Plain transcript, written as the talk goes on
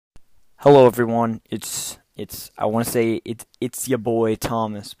Hello, everyone. It's I want to say it's your boy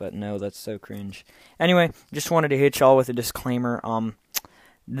Thomas, but no, that's so cringe. Anyway, just wanted to hit y'all with a disclaimer.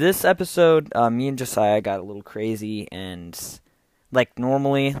 This episode, me and Josiah got a little crazy, and like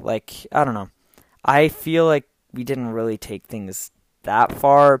normally, I don't know. I feel like we didn't really take things that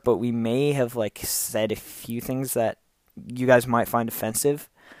far, but we may have said a few things that you guys might find offensive.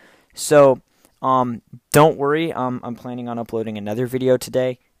 So, don't worry. I'm planning on uploading another video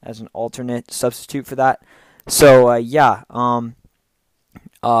today as an alternate substitute for that. So, yeah.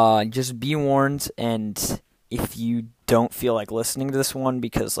 Just be warned, and if you don't feel like listening to this one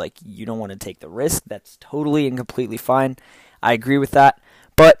because you don't want to take the risk, that's totally and completely fine. I agree with that.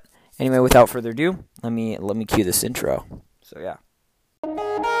 But anyway, without further ado, let me cue this intro. So yeah.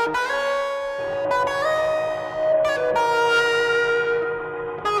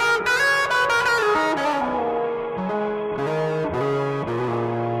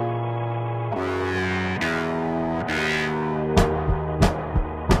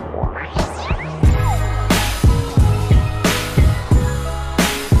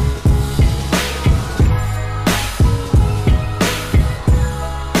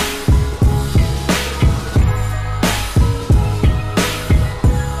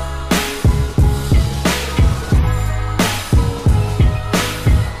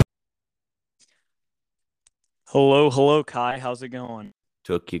 Hello, Kai. How's it going?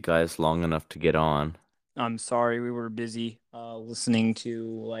 Took you guys long enough to get on. I'm sorry, we were busy listening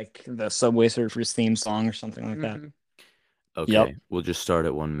to the Subway Surfers theme song or something like that. Yep. Okay, we'll just start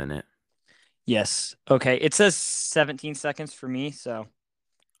at 1 minute. Yes. Okay. It says 17 seconds for me, so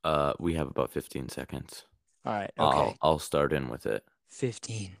We have about 15 seconds. all right. I'll Okay. I'll start in with it.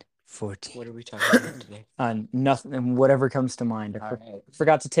 15, 14. What are we talking about today? Nothing. Whatever comes to mind. All right.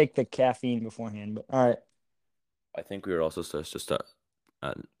 Forgot to take the caffeine beforehand, but all right. I think we were also supposed to start.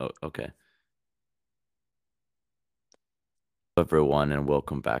 Okay. Everyone, and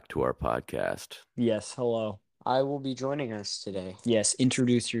welcome back to our podcast. Yes. Hello. I will be joining us today. Yes.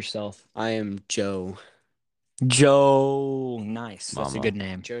 Introduce yourself. I am Joe. Joe. Nice. That's a Mama. good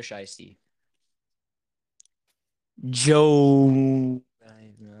name. Joe Shiesty. Joe.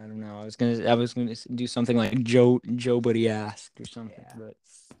 I don't know. I was gonna do something like Joe Buddy asked or something, Yeah. but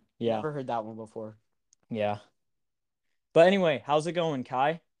yeah, Never heard that one before. yeah. But anyway, how's it going,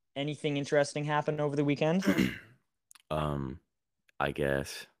 Kai? Anything interesting happen over the weekend? I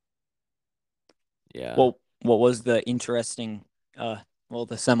guess. Yeah. Well, what was the interesting,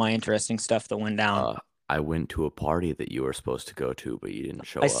 the semi-interesting stuff that went down? I went to a party that you were supposed to go to, but you didn't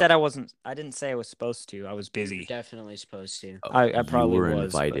show I up. said I wasn't. I didn't say I was supposed to. I was busy. Definitely supposed to. I probably you were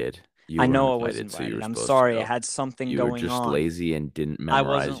was, but invited. I were know I was invited, so you invited. were I'm supposed to sorry. I go. had something You were going just on. lazy and didn't I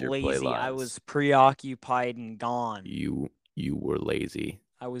memorize wasn't your play lazy. I lines. was preoccupied and gone. You were lazy.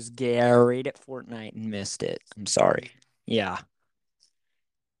 I was great at Fortnite and missed it. I'm sorry. Yeah,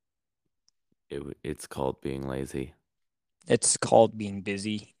 It's called being lazy. it's called being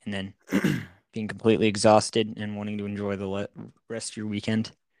busy and then being completely exhausted and wanting to enjoy the rest of your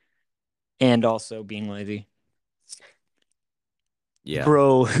weekend, and also being lazy. Yeah.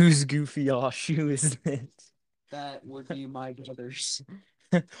 Bro, whose goofy ass shoe is this? That would be my brother's.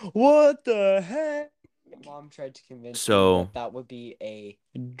 What the heck? Mom tried to convince So- me that would be a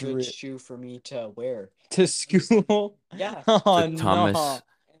good Drip shoe for me to wear. to school? Yeah. Oh So Thomas, no.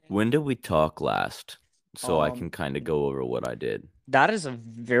 when did we talk last? So I Um, can kind of go over what I did. That is a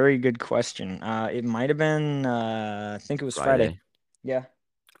very good question. It might have been I think it was Friday. Yeah.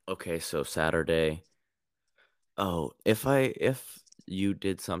 Okay, so Saturday. Oh, if you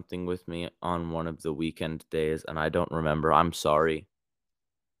did something with me on one of the weekend days and I don't remember, I'm sorry.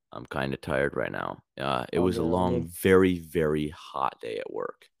 I'm kind of tired right now. It All was a good, all long, good. very, very hot day at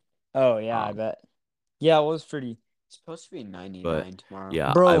work. Oh yeah, I Um, bet. Yeah, it was pretty. It's supposed to be 99 tomorrow. Yeah,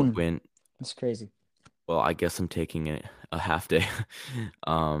 I Bro, went. it's crazy. Well, I guess I'm taking a half day.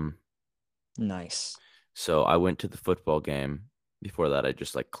 Um, Nice. so I went to the football game. Before that, I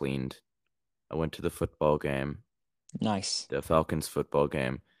just cleaned. I went to the football game, Nice. the Falcons football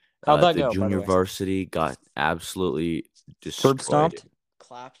game. How'd that The go, by the junior way? varsity got absolutely Curb destroyed. stomped?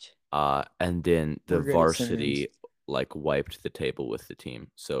 Clapped. And then the We're good at varsity synonyms. wiped the table with the team,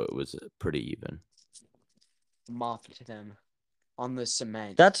 so it was pretty even. Mopped them on the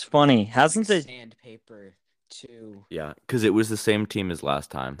cement. That's funny. Hasn't Like it? sandpaper to Yeah, because it was the same team as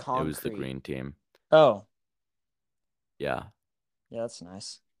last time. It was the Concrete. green team. Oh, Yeah. yeah, that's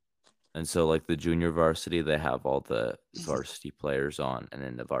nice. And so the junior varsity, they have all the varsity players on, and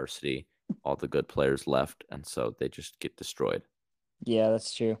in the varsity, all the good players left, and so they just get destroyed. Yeah,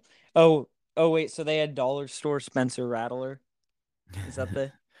 that's true. Oh, wait. So they had Dollar Store Spencer Rattler. Is that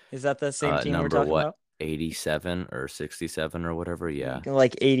the? Is that the same team we're number talking what? about? 87 or 67 or whatever. Yeah.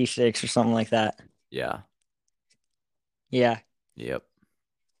 Like 86 or something like that. Yeah. Yeah. Yep.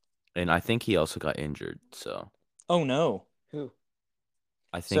 And I think he also got injured, so Oh no. Who?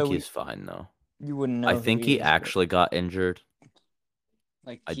 I So think he's fine though. you wouldn't I know who think he he is, but actually got injured.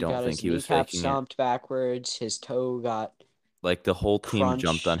 Like I he don't got think his he was kneecap faking it. stomped backwards. His toe got Like the whole team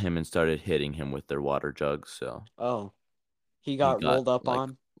jumped on crunched. him and started hitting him with their water jugs, so Oh, he he got got rolled up like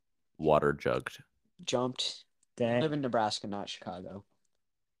on, water jugged. jumped. I dang. live in Nebraska, not Chicago.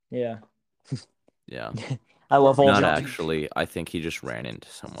 Yeah. Yeah. I love all Not jumping. actually. I think he just ran into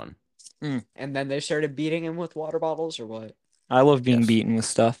someone. And then they started beating him with water bottles or what? I love being Yes. beaten with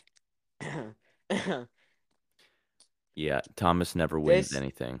stuff. Yeah, Thomas never wins This-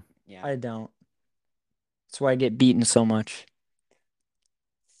 anything. Yeah. I don't. That's why I get beaten so much.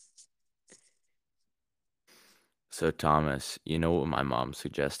 So Thomas, you know what my mom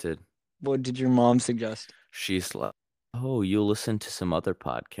suggested? What did your mom suggest? She's like, "Oh, you listen to some other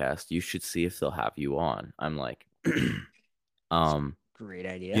podcast. You should see if they'll have you on." I'm like, Great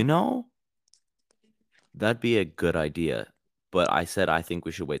idea. you know, that'd be a good idea. But I said I think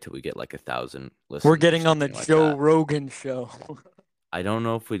we should wait till we get like 1,000 listeners. We're or getting on the something like Joe that. Rogan show. I don't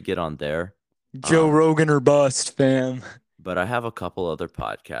know if we'd get on there. Joe Rogan or bust, fam. But I have a couple other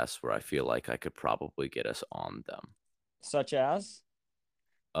podcasts where I feel like I could probably get us on them. Such as?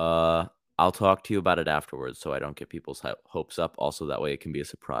 I'll talk to you about it afterwards so I don't get people's hopes up. Also, that way it can be a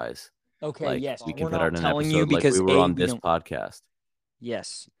surprise. Okay, Like, yes. we we're can put not out an telling episode you like because we were A, on we this don't. podcast.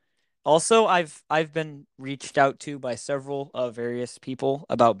 Yes. Also, I've been reached out to by several various people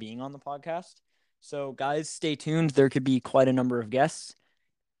about being on the podcast. So, guys, stay tuned. There could be quite a number of guests.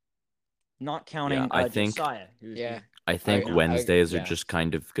 Not counting I think- Josiah. Yeah. I think I- Wednesdays are yeah. just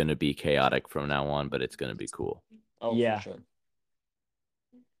kind of going to be chaotic from now on, but it's going to be cool, Oh, Yeah. for sure.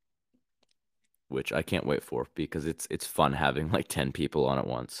 which I can't wait for because it's fun having like 10 people on at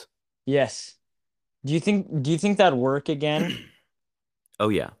once. Yes. Do you think that'd work again? Oh,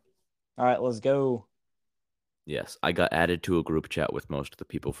 yeah. All right, let's go. Yes. I got added to a group chat with most of the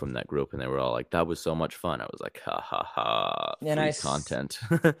people from that group, and they were all like, that was so much fun. I was like, ha, ha, ha. And Free I content.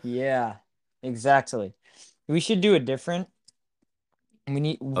 Yeah, exactly. We should do a different. We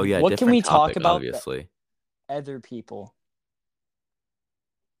need. Oh, yeah. What can we different talk topic, about? obviously. Other people.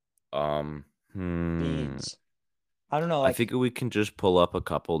 Beans. I don't know. I Like, figure we can just pull up a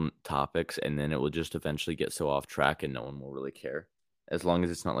couple topics and then it will just eventually get so off track and no one will really care. As long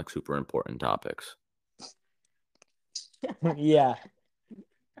as it's not like super important topics. yeah.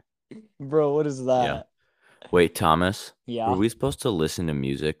 Bro, what is that? Wait, Thomas, Yeah. were we supposed to listen to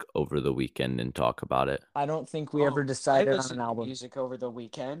music over the weekend and talk about it? I don't think we ever I decided on listened an to album. music over the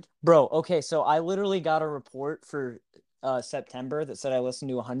weekend. Bro, okay, so I literally got a report for September that said I listened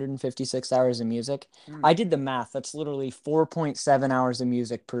to 156 hours of music. I did the math. That's literally 4.7 hours of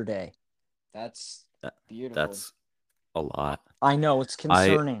music per day. That's That- beautiful. That's a lot. I know, it's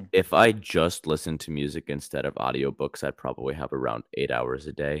concerning. If I just listened to music instead of audiobooks, I'd probably have around 8 hours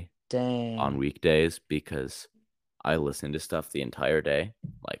a day Dang. on weekdays because I listen to stuff the entire day,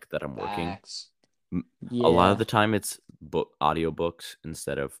 like that I'm working. Facts. Yeah. A lot of the time it's audiobooks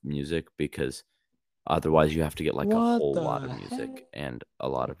instead of music because otherwise you have to get like a What whole the lot of music heck? and a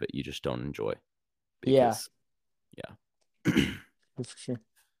lot of it you just don't enjoy. Yeah. Because, For sure.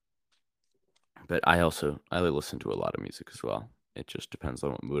 but I listen to a lot of music as well. It just depends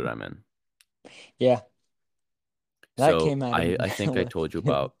on what mood I'm in. Yeah. That So came out of I think I told you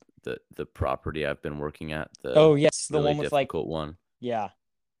about the property I've been working at, the Oh, yes, the really one with like difficult one. yeah.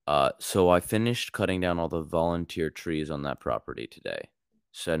 So I finished cutting down all the volunteer trees on that property today.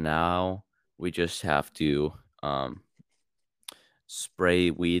 So now we just have to spray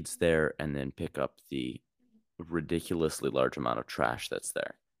weeds there and then pick up the ridiculously large amount of trash that's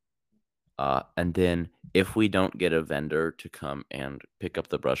there. And then if we don't get a vendor to come and pick up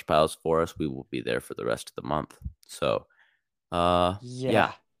the brush piles for us, we will be there for the rest of the month. So,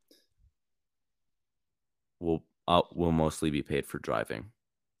 yeah, we'll mostly be paid for driving.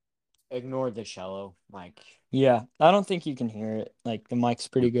 Ignore the cello, Mike. Yeah. I don't think you can hear it. Like the mic's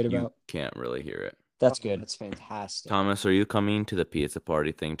pretty good You about. can't really hear it. That's good. That's fantastic. Thomas, are you coming to the pizza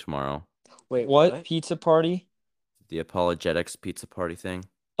party thing tomorrow? Wait, What? Pizza party? The apologetics pizza party thing?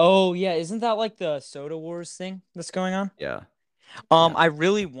 Oh, yeah, isn't that like the Soda Wars thing that's going on? Yeah. I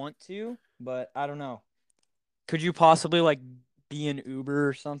really want to, but I don't know. Could you possibly like be an Uber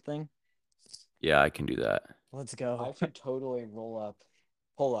or something? Yeah, I can do that. Let's I go. could totally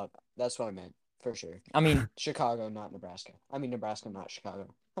pull up. That's what I meant, for sure. I mean, Chicago, not Nebraska. I mean, Nebraska, not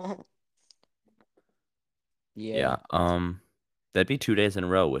Chicago. Yeah. That'd be 2 days in a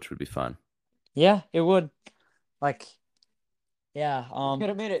row, which would be fun. Yeah, it would. Like, yeah. Could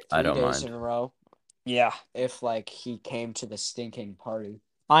have made it I 3 don't days mind. in a row Yeah. if like he came to the stinking party.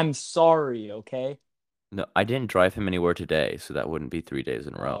 I'm sorry. Okay. No, I didn't drive him anywhere today, so that wouldn't be 3 days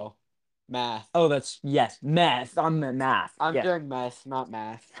in a row. Oh, math. Oh, that's yes, math. I'm at math. I'm Yeah. doing math, not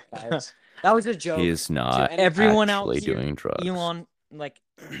math. Guys. That was a joke. He is not Everyone out actually here, doing drugs. Elon, like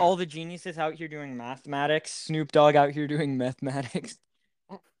all the geniuses out here doing mathematics. Snoop Dogg out here doing mathematics.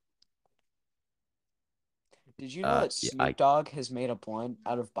 Did you know that Snoop Dogg has made a blunt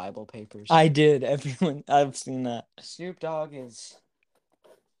out of Bible papers? I did. Everyone, I've seen that. Snoop Dogg is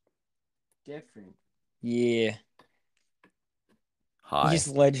different. Yeah. Hi. He's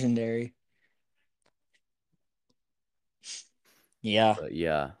legendary. Yeah. But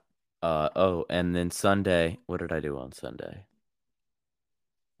yeah. Oh, and then Sunday, what did I do on Sunday?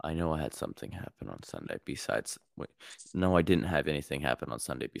 I know I had something happen on Sunday besides no, I didn't have anything happen on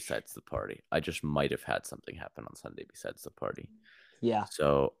Sunday besides the party. I just might have had something happen on Sunday besides the party. Yeah.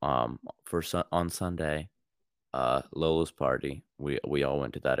 So, on Sunday, Lola's party, we all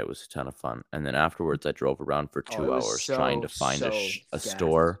went to that. It was a ton of fun. And then afterwards I drove around for 2 hours trying to find a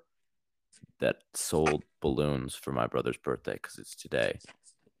store that sold balloons for my brother's birthday because it's today.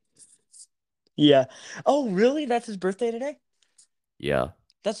 Yeah. Oh, really? That's his birthday today? Yeah.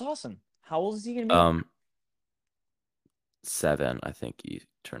 That's awesome. How old is he gonna be? 7. I think he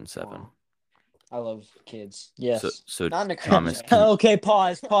turned 7. Wow. I love kids. Yes. So Not in a Thomas, Okay,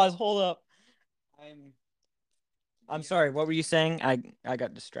 pause, hold up. I'm sorry, what were you saying? I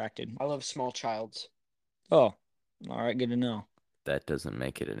got distracted. I love small childs. Oh, all right, good to know. that doesn't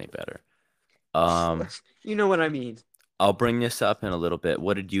make it any better. You know what I mean. I'll bring this up in a little bit.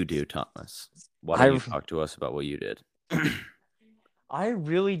 What did you do, Thomas? Why don't you talk to us about what you did? I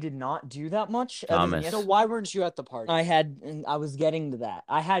really did not do that much. Thomas. So why weren't you at the party? I was getting to that.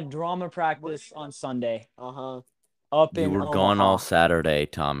 I had drama practice on Sunday. Uh-huh. You were gone all Saturday,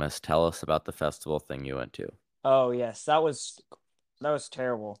 Thomas. Tell us about the festival thing you went to. Oh, yes. That was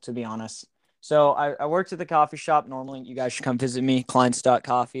terrible, to be honest. So I worked at the coffee shop. Normally, you guys should come visit me. Kleinstock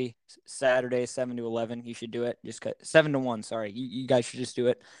Coffee, Saturday, 7 to 11. You should do it. Just 7 to 1, sorry. You guys should just do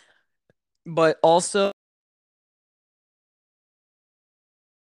it. But also,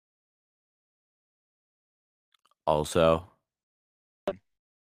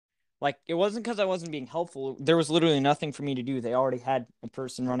 like, it wasn't because I wasn't being helpful. There was literally nothing for me to do. They already had a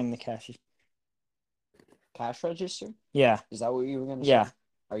person running the cash register? Yeah. Is that what you were gonna say? Yeah.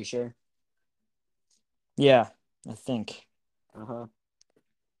 Are you sure? Yeah, I think. Uh-huh.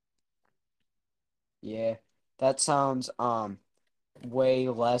 Yeah. That sounds way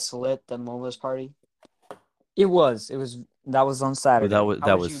less lit than Lola's party. It was. That was on Saturday. Well,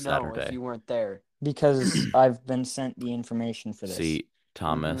 that was you Saturday. Know if you weren't there? Because I've been sent the information for this. See,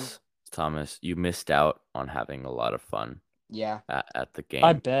 Thomas, you missed out on having a lot of fun. Yeah. At the game.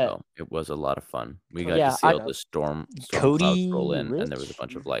 I bet. So it was a lot of fun. We got to see all the storm clouds roll in, and there was a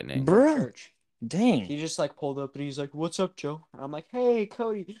bunch of lightning. Bruh. Dang. He just like pulled up and he's like, "What's up, Joe?" And I'm like, "Hey,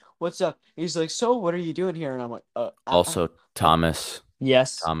 Cody, what's up?" He's like, "So, what are you doing here?" And I'm like, Also, Thomas.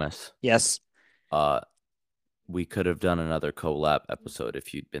 Yes. Thomas. Yes. We could have done another collab episode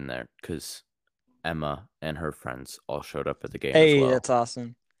if you'd been there, because Emma and her friends all showed up at the game as well. That's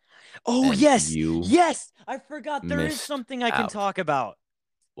awesome. Oh, and yes. Yes. I forgot there is something I can out. talk about.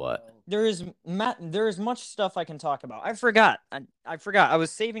 What? There is much stuff I can talk about. I forgot. I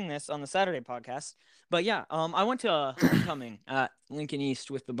was saving this on the Saturday podcast. But yeah, I went to a homecoming at Lincoln East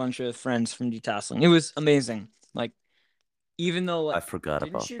with a bunch of friends from detasseling. It was amazing. Like, even though I forgot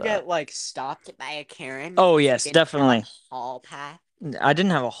about that. Didn't you get like stopped by a Karen? Oh yes, definitely. Hall pass. I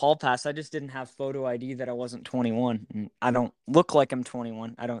didn't have a hall pass. I just didn't have photo ID that I wasn't 21. And I don't look like I'm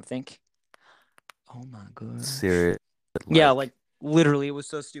 21. I don't think. Oh my god. Serious? Yeah, like literally, it was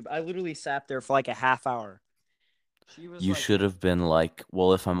so stupid. I literally sat there for like a half hour. You should have been like,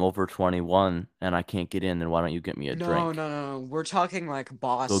 well, if I'm over 21 and I can't get in, then why don't you get me a drink? No. We're talking like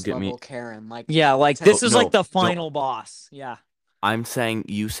boss level Karen. Like, yeah, like this is like the final boss. Yeah. I'm saying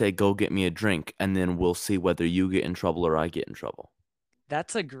you say go get me a drink, and then we'll see whether you get in trouble or I get in trouble.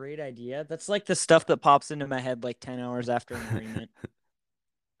 That's a great idea. That's like the stuff that pops into my head like 10 hours after an agreement.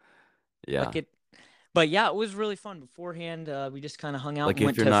 Yeah. But yeah, it was really fun. Beforehand, we just kind of hung out. Like,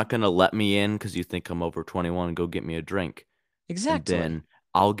 if you're not going to let me in because you think I'm over 21, go get me a drink. Exactly. And then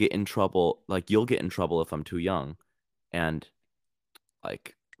I'll get in trouble. Like, you'll get in trouble if I'm too young. And,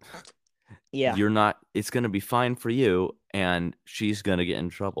 like, yeah, you're not, it's going to be fine for you. And she's going to get in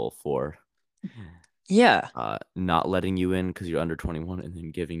trouble for not letting you in because you're under 21 and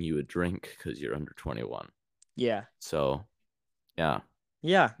then giving you a drink because you're under 21. Yeah. So Yeah.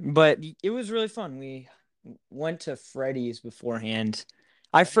 Yeah, but it was really fun. We went to Freddy's beforehand.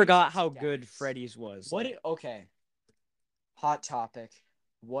 I forgot how good Freddy's was. Okay. Hot topic.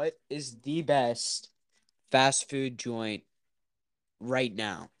 What is the best fast food joint right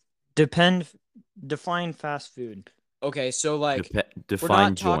now? Define fast food. Okay, so like we're Define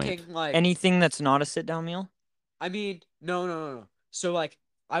not joint. talking like Anything that's not a sit-down meal? I mean, no. So like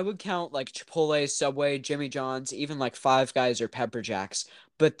I would count like Chipotle, Subway, Jimmy John's, even like Five Guys or Pepper Jacks.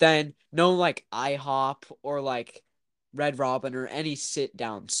 But then no like IHOP or like Red Robin or any sit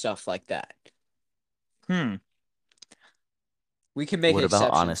down stuff like that. Hmm. We can make What about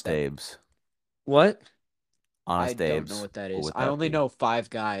exceptions Honest though. Abe's? What? I Honest don't know Abe's. what that What is. would I that only be? know Five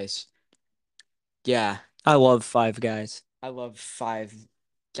Guys. Yeah, I love Five Guys. I love Five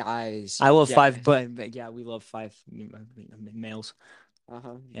Guys. I love Yeah. Five, but yeah, we love five males.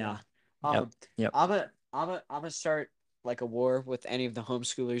 Uh-huh. Yeah. Um, Yep. I'm gonna start like a war with any of the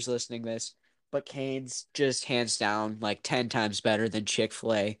homeschoolers listening this, but Cane's just hands down like 10 times better than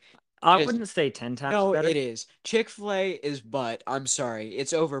Chick-fil-A. I Just wouldn't say 10 times no, better. it is. Chick-fil-A is butt. I'm sorry.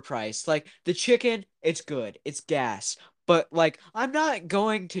 It's overpriced. Like the chicken, it's good. It's gas. But like I'm not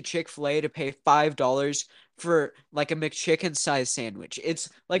going to Chick-fil-A to pay $5 for like a McChicken size sandwich. It's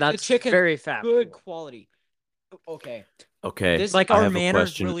like the That's chicken very factual. good quality. Okay. Okay. This Like I our have a manner's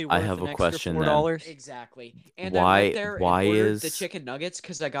question. really I worth have an a extra question then. $4. exactly. And I went there and Why ordered the is chicken nuggets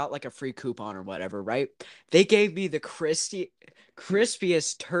because I got like a free coupon or whatever, right? They gave me the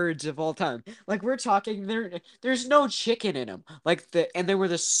crispiest turds of all time. Like we're talking there's no chicken in them. Like and they were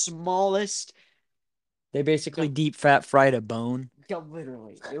the smallest. They basically deep fat fried a bone. Yeah,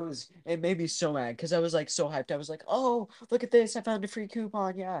 literally. It made me so mad because I was like so hyped. I was like, "Oh, look at this. I found a free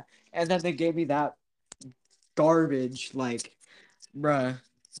coupon." Yeah. And then they gave me that garbage like, bruh.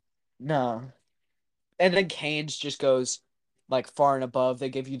 No. And then Cane's just goes like far and above. They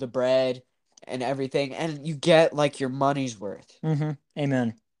give you the bread and everything, and you get like your money's worth. Mm-hmm.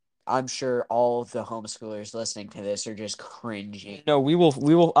 Amen. I'm sure all of the homeschoolers listening to this are just cringing. No, we both,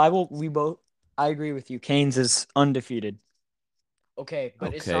 I agree with you. Canes is undefeated. Okay,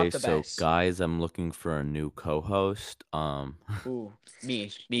 but it's okay, not the so best. guys, I'm looking for a new co-host. Ooh,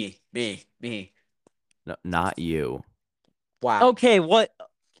 me. No, not you. Wow. Okay, what?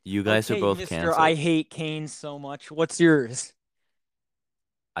 You guys are Okay, both mister, I canceled. hate Canes so much. What's yours?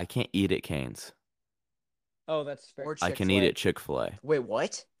 I can't eat at Cane's. Oh, that's fair. Or I can eat Chick-fil-A. at Chick-fil-A. Wait,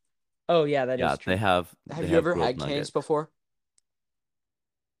 what? Oh, yeah, that Yeah, is true. Have they you have ever grilled had Cane's nuggets. before?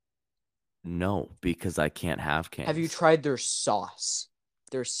 No, because I can't have Have you Cane's. tried their sauce?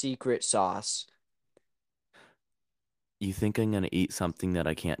 Their secret sauce. You think I'm gonna eat something that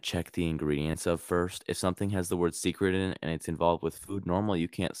I can't check the ingredients of first? If something has the word secret in it and it's involved with food, normally you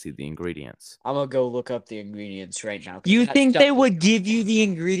can't see the ingredients. I'm gonna go look up the ingredients right now. 'Cause You that think stuff they is- would give you the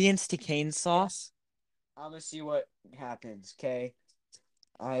ingredients to cane sauce? I'm gonna see what happens. Okay,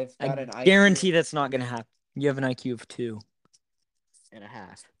 I've I got an IQ guarantee that's not gonna happen. You have an IQ of 2. and a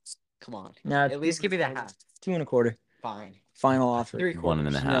half. Come on, Nah, at least give me that half. 2.25. Fine. Final offer. 3/4.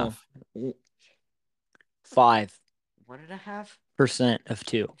 1.5. No. 5% 1.5. of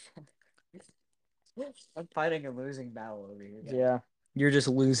 2. I'm fighting a losing battle over here, guys. Yeah. You're just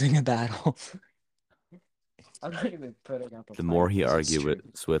losing a battle. I'm not even putting up a The more fight he because it's true.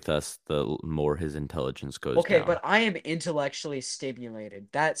 argues with us, the more his intelligence goes Okay, down. but I am intellectually stimulated.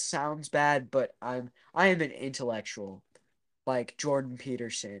 That sounds bad, but I am an intellectual, like Jordan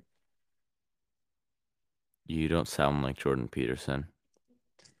Peterson. You don't sound like Jordan Peterson.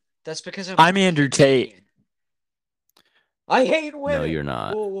 That's because I'm Andrew Tate. Canadian. I hate women. No, you're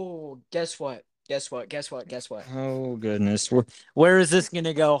not. Whoa. Guess what? Oh, goodness. Where is this going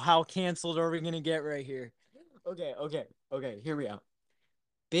to go? How canceled are we going to get right here? Okay. Hear me out.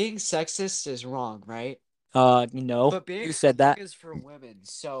 Being sexist is wrong, right? No. But being You said that. is for women.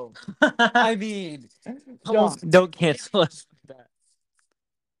 So I mean, come on. Don't cancel us with that.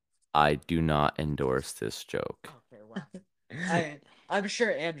 I do not endorse this joke. Okay, wow. I'm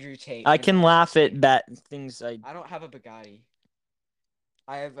sure Andrew Tate. I can laugh at that things I don't have a Bugatti.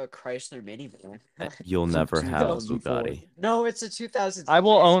 I have a Chrysler minivan. You'll never have a 2004. Bugatti. No, it's a 2000. I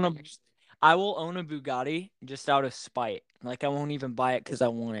will own a Bugatti just out of spite. Like I won't even buy it because I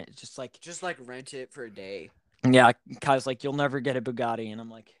want it. Just like rent it for a day. yeah, Kai's like you'll never get a Bugatti, and I'm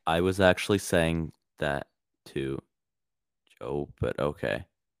like I was actually saying that to Joe, but okay.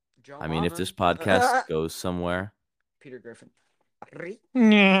 I mean, if this podcast goes somewhere, Peter Griffin.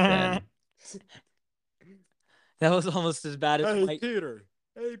 then that was almost as bad as Mike. Peter.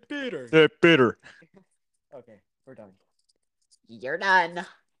 Hey, Peter. Hey, Peter. Okay, we're done. You're done.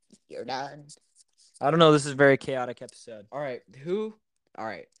 I don't know. This is a very chaotic episode. All right, who? All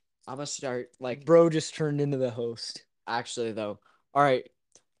right, I'm gonna start. Like, Bro just turned into the host. actually, though. All right,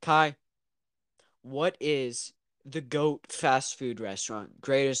 Kai, what is the GOAT fast food restaurant,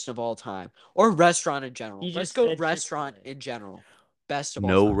 greatest of all time, or restaurant in general? You Let's just go said restaurant Chick-fil-A. in general, best of all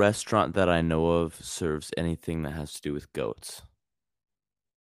No time. restaurant that I know of serves anything that has to do with goats.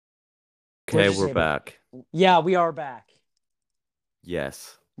 Okay, just we're say- back. Yeah, we are back.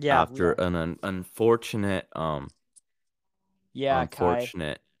 Yes. Yeah, After an unfortunate yeah, Kai.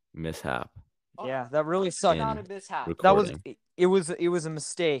 unfortunate mishap. Yeah, that really sucked. Not in a mishap. That was recording. it was a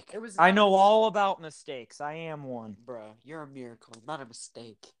mistake. It was I not know a all mistake. about mistakes. I am one. Bruh, you're a miracle, not a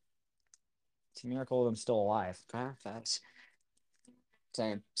mistake. It's a miracle I'm still alive. Facts.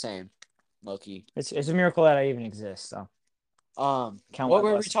 Same. Loki. It's a miracle that I even exist. So Count What my were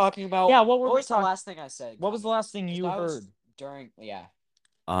we blessings. talking about? Yeah, what were we was the talking- last thing I said? What was the last thing you That was heard? during? Yeah.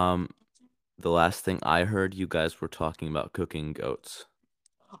 The last thing I heard, you guys were talking about cooking goats.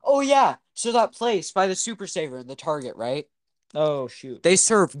 Oh yeah. So that place by the Super Saver in the Target, right? Oh shoot. They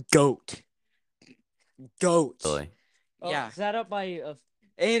serve goat. Goat. Really? Yeah. Is that up by?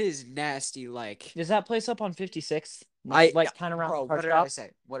 It is nasty. Like Is that place up on 56th? I like kind of around bro, the car what did I shop?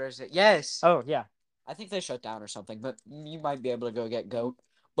 say? What is it? Yes. Oh yeah. I think they shut down or something, but you might be able to go get goat.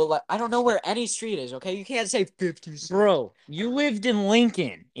 But like, I don't know where any street is. Okay, you can't say 50. Bro, you lived in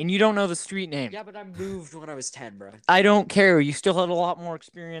Lincoln and you don't know the street name. Yeah, but I moved when I was 10, bro. I don't care. You still had a lot more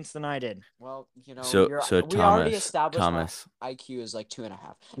experience than I did. Well, you know, So we already Thomas, established Thomas, my IQ is like 2.5.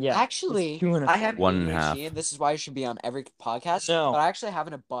 Yeah. Actually, it's 2.5. I have 1.5. ADHD, and this is why I should be on every podcast. No. But I actually have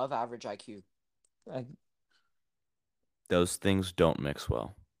an above average IQ. those things don't mix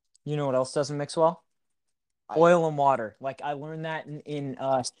well. You know what else doesn't mix well? Oil and water. Like I learned that in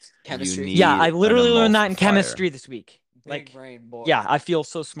Chemistry. need yeah, I an literally learned that in emulsifier. chemistry this week. Big Like brain boy. yeah, I feel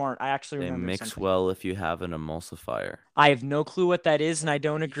so smart. I actually They remember mix something. well if you have an emulsifier. I have no clue what that is, and I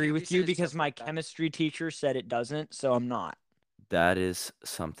don't You agree can't be with you saying because stuff my like that. chemistry teacher said it doesn't, so I'm not. That is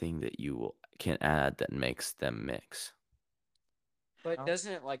something that you can add that makes them mix. But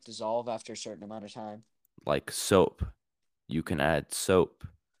doesn't it like dissolve after a certain amount of time? Like soap. You can add soap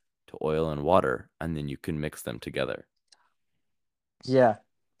to oil and water, and then you can mix them together. Yeah.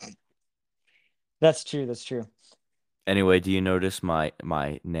 That's true. That's true. Anyway, do you notice my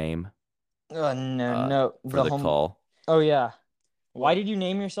name No. for the call? Oh yeah. Why What? did you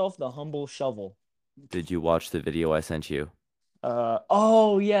name yourself the Humble Shovel? Did you watch the video I sent you?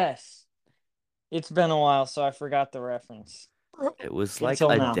 Oh yes. It's been a while, so I forgot the reference. It was like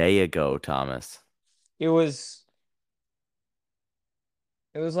Until a now. day ago, Thomas.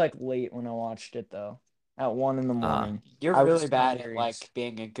 It was like late when I watched it though. At 1 in the morning. You're I was really bad at hilarious. like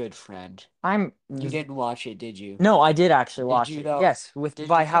being a good friend. You You didn't watch it, did you? No, I did actually Did watch you, it. though? Yes, Did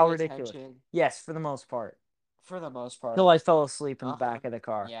by you How pay Ridiculous. attention? Yes, for the most part. For the most part. Until I fell asleep in the Uh-huh. back of the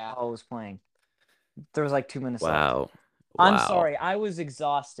car Yeah. while I was playing. There was like 2 minutes left. Wow. I'm Wow. sorry. I was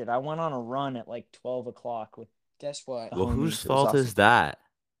exhausted. I went on a run at like 12 o'clock with Guess what? the Well, homies. whose It was fault awesome. is that?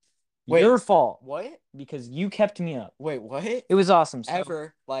 Wait. Your fault. What? Because you kept me up. Wait, what? It was awesome. So,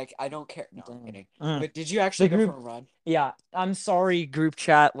 Ever? Like, I don't care. No, I'm Dang. kidding. Mm. But did you actually The go group- for a run? Yeah, I'm sorry, group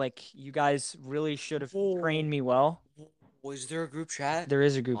chat. Like, you guys really should have trained me well. Was there a group chat? There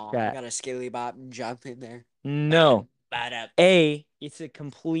is a group I chat. got a scaly bot and jump in there. No. Bad up. It's a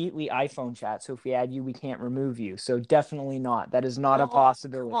completely iPhone chat, so if we add you, we can't remove you. So definitely not. That is not a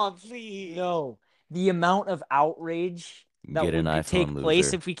possibility. Come on, please. No. The amount of outrage that Get an would iPhone, take place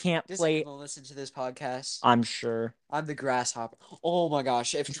loser. if we can't Does play. anyone listen to this podcast? I'm sure. I'm the grasshopper. Oh my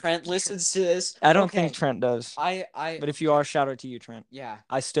gosh! If Trent listens to this, I don't okay. think Trent does. I. But if you are, shout out to you, Trent. Yeah,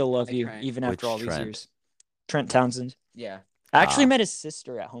 I still love Hi, you, Trent. even after Which all these Trent? years. Trent Townsend. yeah. I actually Ah. met his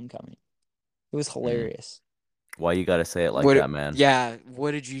sister at homecoming. It was hilarious. Why you gotta say it like What- that, man? Yeah.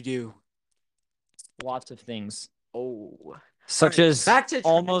 What did you do? Lots of things. Oh. Such Alright, as back to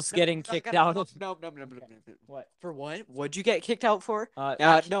almost no, getting no, kicked no, out no, of. No. What? For what? What'd you get kicked out for?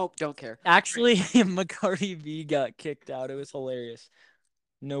 Actually, Nope. Don't care. McCarty V got kicked out. It was hilarious.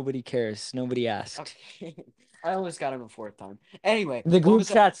 Nobody cares. Nobody asked. Okay. I almost got him a fourth time. Anyway, The what group was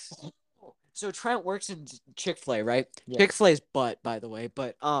that? chats. So Trent works in Chick-fil-A, right? Yeah. Chick-fil-A's butt, by the way.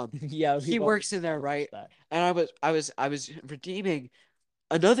 But Yeah, he works in there, right? And I was redeeming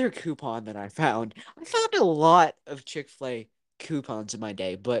another coupon that I found. I found a lot of Chick-fil-A coupons in my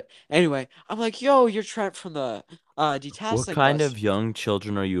day. But anyway, I'm like, yo, you're Trent from the What detasseling kind bus. of young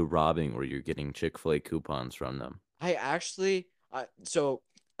children are you robbing where you're getting Chick-fil-A coupons from them? I actually, so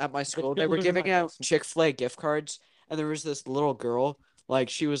at my school, they children were in giving my out class- Chick-fil-A gift cards, and there was this little girl, like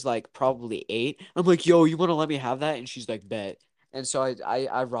she was like probably 8. I'm like, yo, you want to let me have that? And she's like, bet. And so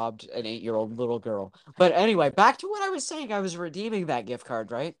I robbed an 8-year-old little girl. But anyway, back to what I was saying. I was redeeming that gift card,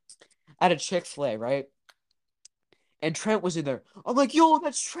 right? At a Chick-fil-A, right? And Trent was in there. I'm like, yo,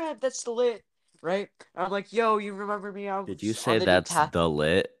 that's Trent. That's the lit, right? And I'm like, yo, you remember me? I Did you was say on the that's detail. the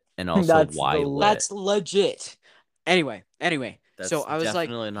lit and also That's why the lit? That's legit. Anyway. So That's I was like,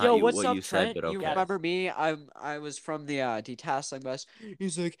 definitely not yo, you what's what up, you said, Trent? but You okay. remember me? I was from the detasseling bus.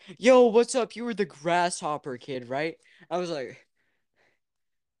 He's like, yo, what's up? You were the grasshopper kid, right? I was like,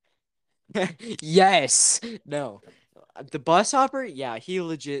 yes. No. The bus hopper? Yeah, he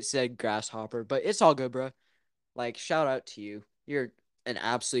legit said grasshopper, but it's all good, bro. Like, shout out to you. You're an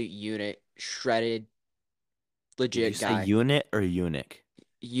absolute unit, shredded, Did you legit say guy. unit or eunuch?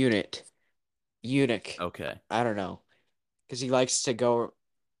 Unit. Eunuch. Okay. I don't know. Because he likes to go.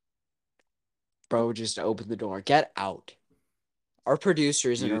 Bro, just open the door. Get out. Our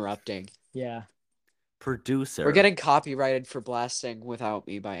producer is You interrupting. Yeah. producer. We're getting copyrighted for blasting Without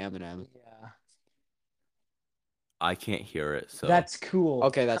Me by Eminem. Yeah. I can't hear it, so That's cool.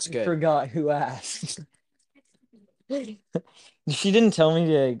 Okay, that's I good. forgot who asked. She didn't tell me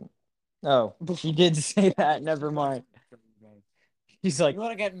to. Oh, she did say that. Never mind. He's like, You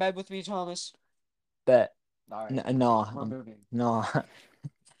want to get in bed with me, Thomas? bet. All right. No, We're moving. no.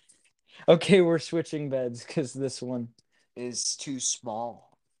 Okay, we're switching beds because this one Is too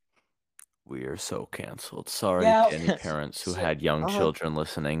small. we are so canceled. Sorry Yeah. to any parents who had young children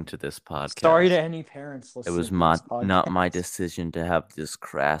listening to this podcast. Sorry to any parents It listening. was to this not my podcast. decision to have this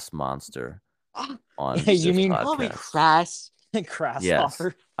crass monster on You this mean Call me podcast. crass.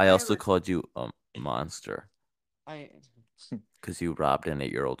 grasshopper? I also called you a monster I because you robbed an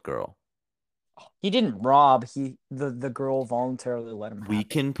 8-year-old girl. He didn't rob. The girl voluntarily let him have We it.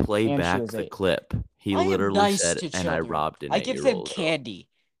 can play And she back was the 8. clip. He am literally nice said, to and I children. robbed an I give them 8-year-old girl. candy.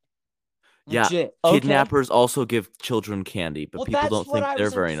 Yeah, Legit. Okay. kidnappers also give children candy, but Well, people that's don't what think I they're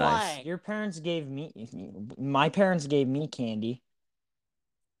was very nice. implying. Your parents gave me. My parents gave me candy.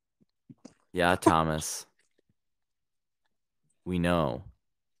 Yeah, Thomas. We know.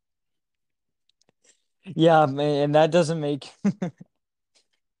 Yeah, man, and that doesn't make.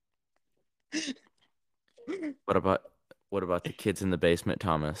 What about the kids in the basement,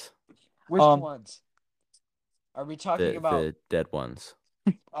 Thomas? Which ones? Are we talking about? The dead ones.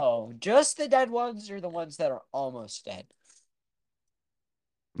 Oh, just the dead ones or the ones that are almost dead?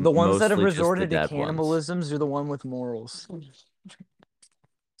 The ones that have Mostly just the resorted to dead ones. cannibalisms are the one with morals.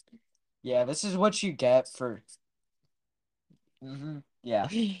 Yeah, this is what you get for. Yeah.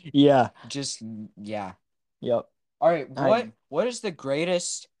 Yeah. Just yeah. Yep. All right. What is the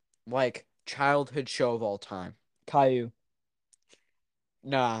greatest like childhood show of all time? Caillou.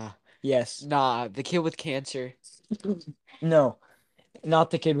 Nah. Yes. Nah. The kid with cancer. No.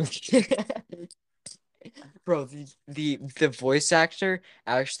 Not the kid with. Bro, the voice actor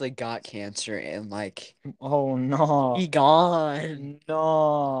actually got cancer and like Oh no. he gone.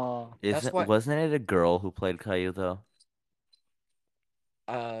 No. Wasn't it a girl who played Caillou though?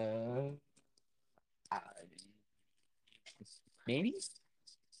 Maybe.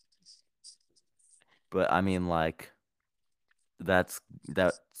 But I mean, like, that's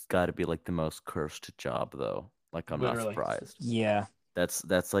got to be like the most cursed job though. Like, I'm not surprised. Yeah.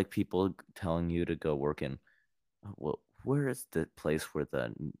 That's like people telling you to go work in. Well, where is the place where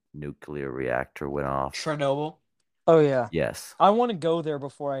the nuclear reactor went off? Chernobyl. Oh yeah. Yes. I want to go there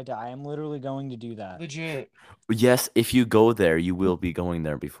before I die. I'm literally going to do that. Legit. Yes, if you go there, you will be going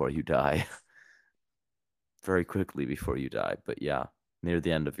there before you die. Very quickly before you die, but yeah, near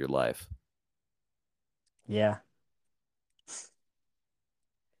the end of your life. Yeah.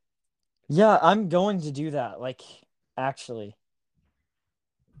 Yeah, I'm going to do that. Like, actually.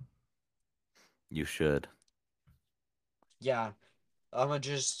 You should. Yeah. I'm gonna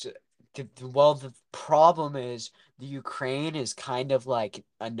just. The problem is the Ukraine is kind of like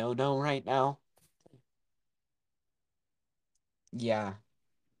a no-no right now. Yeah.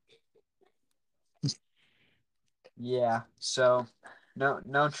 Yeah. So, no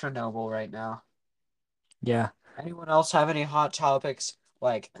Chernobyl right now. Yeah. Anyone else have any hot topics?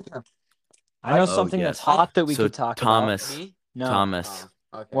 Like, I know Oh, something that's yes. hot that we So, could talk Thomas. about. me? No. Thomas.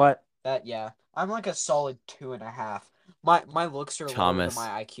 Oh, okay. What? That yeah. I'm like a solid 2.5. My looks are lower Thomas. than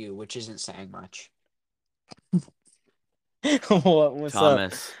my IQ, which isn't saying much. What's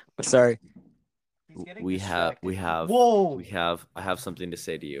Thomas. up? Sorry. We have Whoa. I have something to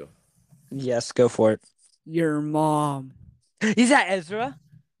say to you. Yes, go for it. Your mom. Is that Ezra?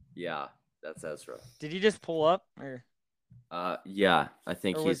 Yeah, that's Ezra. Did he just pull up? Or Yeah, I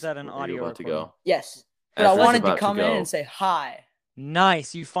think Or was that an audio about to recording? go. Yes. But I Ezra's wanted to about come in go. and say hi.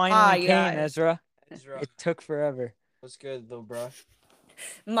 nice, you finally Hi, came, guys. Ezra. Ezra. It took forever. What's good, little bro?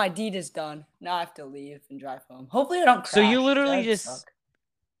 My deed is done. Now I have to leave and drive home. Hopefully I don't crash. So you literally That'd just. suck.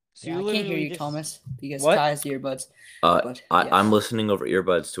 So Yeah, you I can't hear literally you, just. Thomas, because What? Ty has earbuds. But, I'm yes. listening over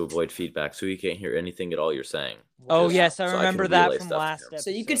earbuds to avoid feedback, so you can't hear anything at all you're saying. Oh Yeah. yes, I So I can remember that relay from stuff to last him. episode.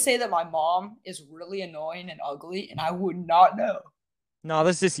 So you could say that my mom is really annoying and ugly, and I would not know. No,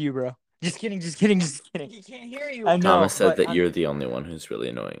 that's just you, bro. Just kidding. Just kidding. Just kidding. He can't hear you. I know. Thomas said but that I'm- you're the only one who's really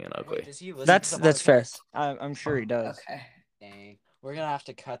annoying and ugly. Wait, does he listen That's to the that's fair. podcast? I'm sure he does. Okay. Dang. We're gonna have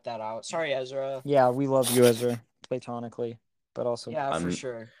to cut that out. Sorry, Ezra. Yeah, we love you, Ezra, platonically, but also. Yeah, for I'm-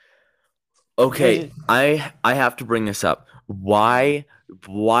 sure. Okay, Is I have to bring this up. Why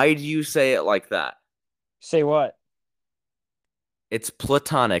do you say it like that? Say what? It's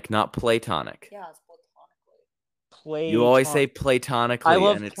platonic, not platonic. Yeah, it's platonically. Play. You always say platonically, I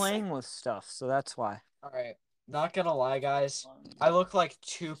love and it's playing with stuff, so that's why. All right. Not gonna lie, guys. I look like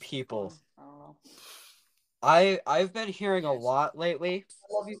two people. I don't know. I've been hearing a lot lately.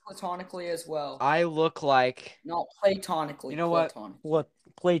 I love you platonically as well. I look like. Not platonically. You know what? Platonically. What?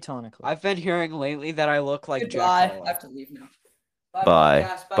 Platonically. I've been hearing lately that I look like Goodbye. Jack I Harlow. have to leave now. Bye.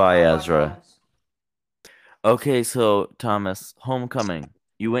 podcast. Bye, Ezra. Thomas. okay. So Thomas, homecoming.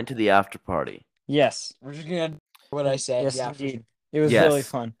 You went to the after party. Yes. I'm just gonna do what I said. Yes, yeah, indeed. It was Yes. really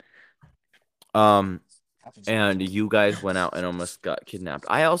fun. And you guys went out and almost got kidnapped.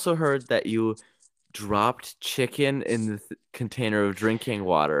 I also heard that you dropped chicken in the container of drinking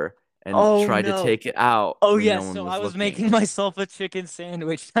water and Oh, tried no. to take it out. Oh when yes, no one so was I was looking. making myself a chicken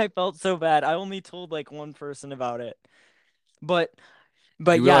sandwich. I felt so bad. I only told like one person about it. But You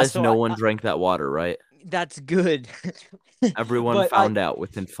yeah, realized so no one drank that water, right? that's good. Everyone But found out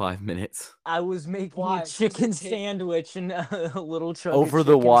within 5 minutes. I was making Why? a 'Cause chicken it ta- sandwich and a little chunk Over of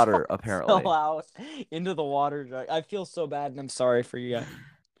the chicken water, fell apparently. out into the water jug. I feel so bad and I'm sorry for you guys.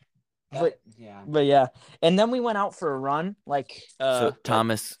 yeah. But yeah, and then we went out for a run. Like So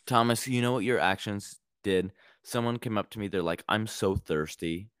Thomas, you know what your actions did? Someone came up to me. They're like, "I'm so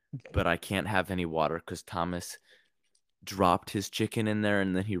thirsty, but I can't have any water because Thomas dropped his chicken in there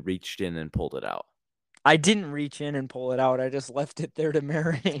and then he reached in and pulled it out." I didn't reach in and pull it out. I just left it there to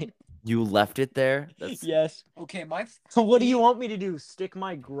marinate. You left it there? That's Yes. Okay, my. What do you want me to do? Stick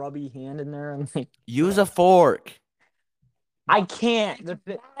my grubby hand in there and like Use a fork. I can't.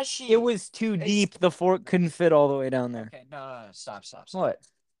 It was too deep. The fork couldn't fit all the way down there. Okay, no, stop. What?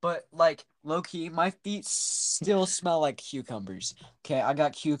 But like low key, my feet still smell like cucumbers. Okay, I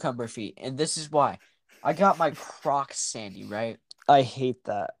got cucumber feet, and this is why. I got my Crocs sandy, right? I hate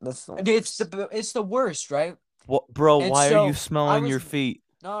that. That's And it's the worst, right? What, bro? And Why so, are you smelling your was- feet?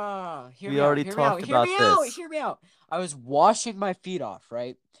 No. Hear We me out, already hear me out, talked hear about me out, this. Hear me out. I was washing my feet off,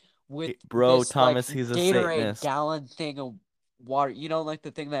 right? With Bro, this, Thomas, like, he's a Gatorade Satanist. gallon thing of water. You know, like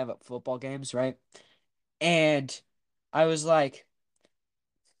the thing they have at football games, right? And I was like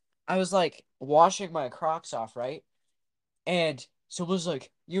washing my Crocs off, right? And someone's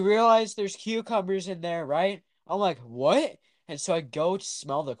like, "You realize there's cucumbers in there, right?" I'm like, "What?" And so I go to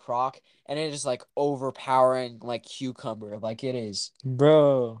smell the Croc, and it is like overpowering, like cucumber, like it is.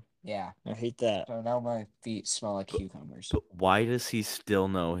 bro. Yeah. I hate that. So now my feet smell like cucumbers. But why does he still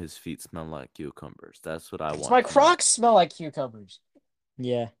know his feet smell like cucumbers? That's what I want. My to know. Crocs smell like cucumbers.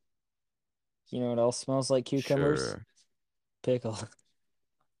 Yeah. You know what else smells like cucumbers? Sure. Pickle.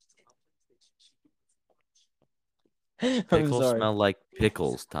 I'm Pickles sorry. smell like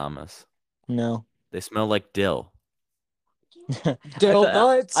pickles, Thomas. No. They smell like dill. Dill I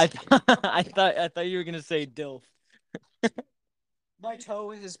nuts. I thought you were gonna say dilf. My toe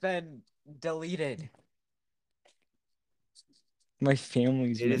has been deleted. My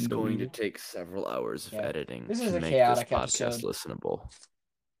family's It been is going to deleted. take several hours of Yeah. editing This is to a make chaotic this podcast episode. listenable.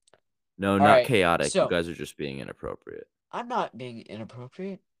 No, All not right, chaotic. so- You guys are just being inappropriate. I'm not being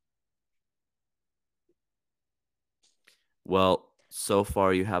inappropriate. Well, so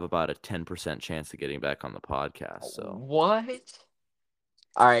far you have about a 10% chance of getting back on the podcast. So What?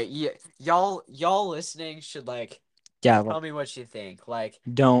 All right, y'all listening should like Yeah, tell me what you think. Like,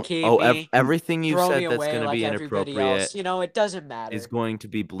 don't. keep oh, me, everything you throw said me that's away going to like be everybody inappropriate else. You know, it doesn't matter. is going to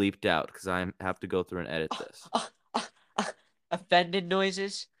be bleeped out because I have to go through and edit this. Offended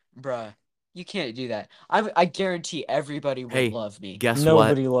noises, bruh. You can't do that. I guarantee everybody will Hey, love me. Guess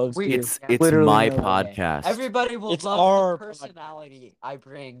Nobody what? loves you. It's Literally my nobody. podcast. Everybody will It's love our the personality I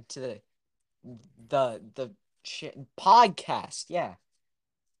bring to the podcast. Yeah.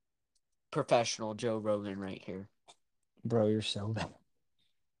 Professional Joe Rogan right here. Bro, you're so bad.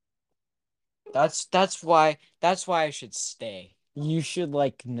 That's why I should stay. You should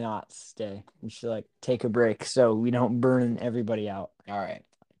like not stay. You should like take a break so we don't burn everybody out. All right.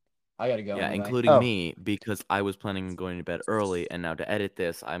 I gotta go Yeah, anyway. including Oh. me, because I was planning on going to bed early, and now to edit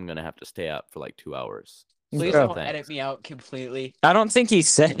this, I'm gonna have to stay up for like 2 hours. Please So, don't thanks. edit me out completely. I don't think he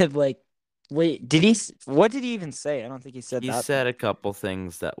said like. Wait, did he? What did he even say? I don't think he said He that. said a couple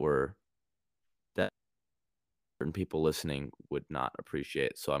things that certain people listening would not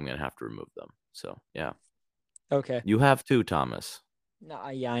appreciate, so I'm gonna have to remove them. So yeah, Okay. you have too, Thomas. No,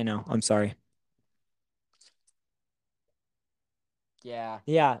 yeah, I know. I'm sorry. Yeah.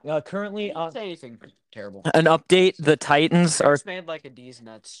 Yeah. Currently, I didn't say anything terrible. an update: the Titans I are. just made like a D's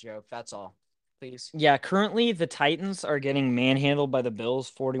nuts joke. That's all. Please. Yeah, currently the Titans are getting manhandled by the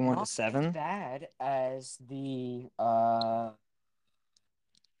Bills, 41-7. As bad as the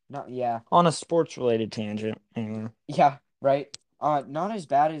not yeah. On a sports-related tangent. Anyway. Yeah, right. Not as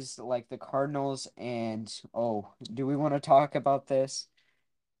bad as like the Cardinals and do we want to talk about this?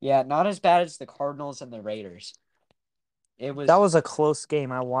 Yeah, not as bad as the Cardinals and the Raiders. That was a close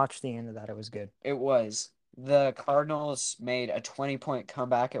game. I watched the end of that. It was good. It was. The Cardinals made a 20-point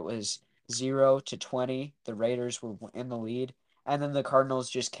comeback. It was 0-20. The Raiders were in the lead. And then the Cardinals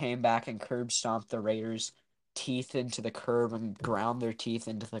just came back and curb stomped the Raiders' teeth into the curb and ground their teeth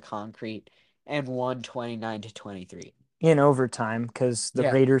into the concrete and won 29-23. In overtime, because the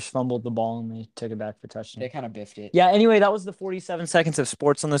Yeah. Raiders fumbled the ball and they took it back for touchdown. They kind of biffed it. Yeah, anyway, that was the 47 seconds of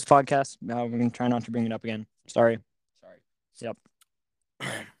sports on this podcast. We're going to try not to bring it up again. Sorry. Sorry. Yep.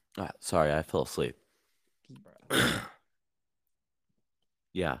 Sorry, I fell asleep.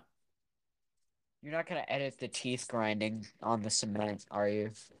 Yeah. You're not going to edit the teeth grinding on the cement, are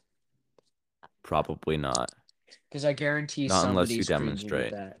you? Probably not. Because I guarantee Not unless you somebody's cringy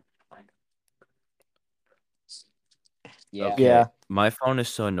demonstrate. with that. Yeah. Okay. Yeah. My phone is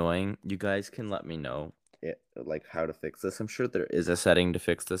so annoying. You guys can let me know like how to fix this. I'm sure there is a setting to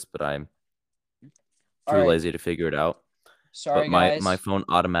fix this, but I'm All too right. lazy to figure it out. Sorry, But my guys. phone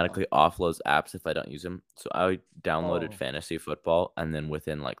automatically offloads apps if I don't use them. So I downloaded Oh. fantasy football, and then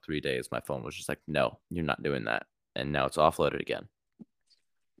within like 3 days, my phone was just like, "No, you're not doing that," and now it's offloaded again.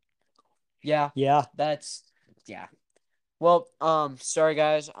 Yeah. Yeah. Yeah. Well, sorry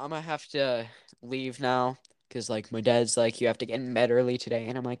guys, I'm gonna have to leave now because like my dad's like, you have to get in bed early today,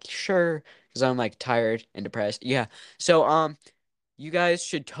 and I'm like, sure, because I'm like tired and depressed. Yeah. So you guys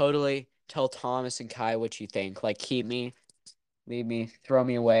should totally tell Thomas and Kai what you think. Like, keep me, leave me, throw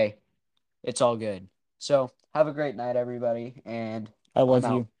me away. It's all good. So have a great night, everybody, and I love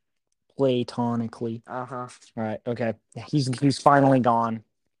I'm you. Platonically. Uh-huh. All right. Okay. He's finally gone.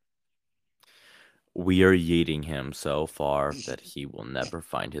 We are yeeting him so far that he will never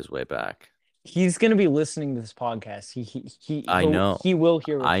find his way back. He's going to be listening to this podcast. I know. He will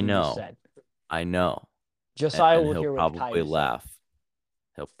hear what I you know. just said. I know. Josiah And will he'll hear what Kai probably just said. laugh.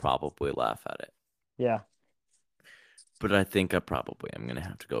 He'll probably laugh at it. Yeah. But I think I probably am gonna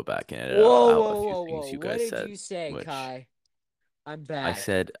have to go back and edit Whoa, out a few things you What guys did said. you say, which Kai? I'm I back.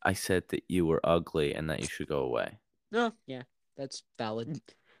 said that you were ugly and that you should go away. No, yeah, that's valid.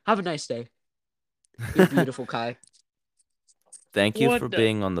 Have a nice day. You're beautiful, Kai. Thank you What for the-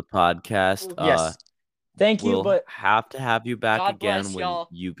 being on the podcast. Yes. Thank you, We'll but have to have you back God again bless when y'all.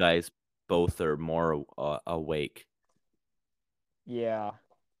 you guys both are more awake. yeah.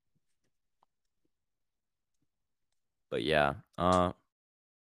 But yeah,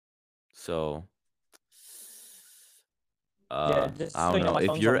 so Just I so don't you know, know my if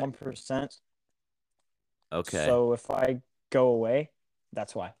phone's you're on 1%. okay. So if I go away,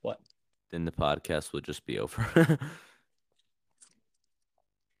 that's why. What? Then the podcast will just be over.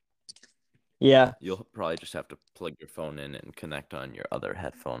 Yeah. You'll probably just have to plug your phone in and connect on your other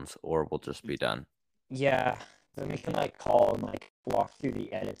headphones, or we'll just be done. Yeah. Then we can like call and like walk through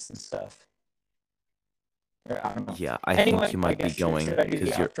the edits and stuff. Or, I don't know. Yeah, I Anyway, think you might be guess, going should I do the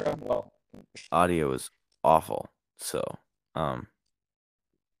because your outro? Well, audio is awful. So,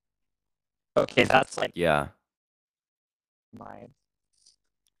 okay, that's like yeah, my.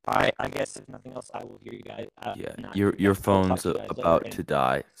 I guess if nothing else, I will hear you guys. yeah. not Your hear you guys. I'll talk phone's to you guys later, about and- to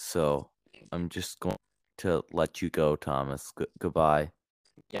die, so I'm just going to let you go, Thomas. Goodbye.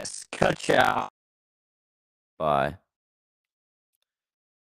 Yes. Cut out. Bye.